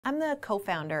I'm the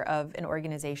co-founder of an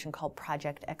organization called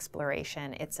Project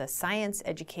Exploration. It's a science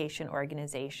education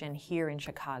organization here in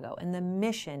Chicago, and the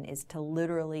mission is to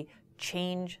literally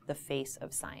change the face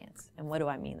of science. And what do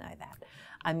I mean by that?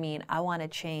 I mean, I want to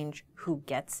change who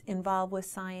gets involved with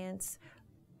science,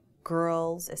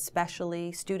 girls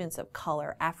especially, students of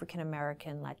color, African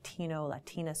American, Latino,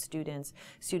 Latina students,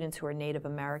 students who are Native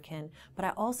American, but I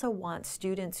also want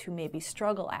students who maybe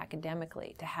struggle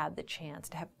academically to have the chance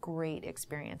to have great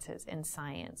experiences in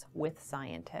science with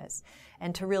scientists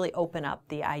and to really open up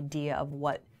the idea of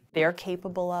what they're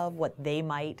capable of, what they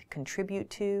might contribute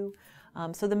to.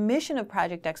 So the mission of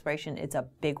Project Exploration is a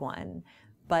big one,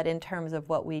 but in terms of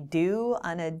what we do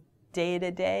on a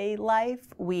day-to-day life,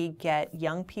 we get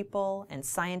young people and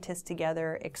scientists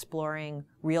together exploring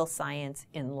real science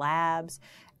in labs,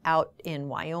 out in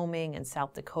Wyoming and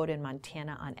South Dakota and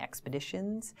Montana on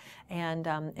expeditions, and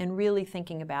really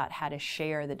thinking about how to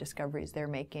share the discoveries they're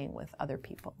making with other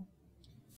people.